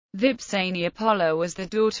Vipsania Polla was the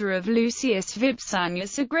daughter of Lucius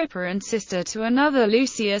Vipsanius Agrippa and sister to another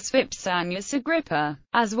Lucius Vipsanius Agrippa,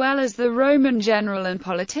 as well as the Roman general and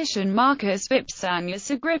politician Marcus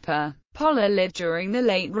Vipsanius Agrippa. Polla lived during the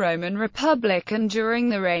late Roman Republic and during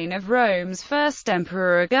the reign of Rome's first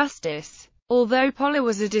emperor Augustus. Although Polla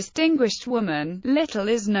was a distinguished woman, little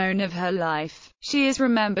is known of her life. She is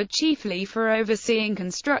remembered chiefly for overseeing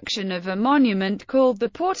construction of a monument called the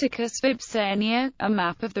Porticus Vipsania, a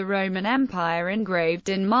map of the Roman Empire engraved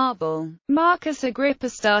in marble. Marcus Agrippa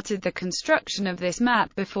started the construction of this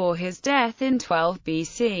map before his death in 12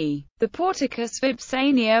 BC. The Porticus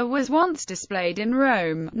Vipsania was once displayed in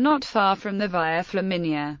Rome, not far from the Via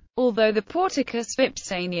Flaminia. Although the Porticus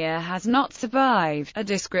Vipsania has not survived, a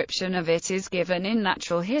description of it is given in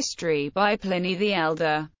Natural History by Pliny the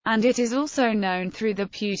Elder, and it is also known through the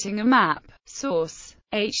Putinger map. Source: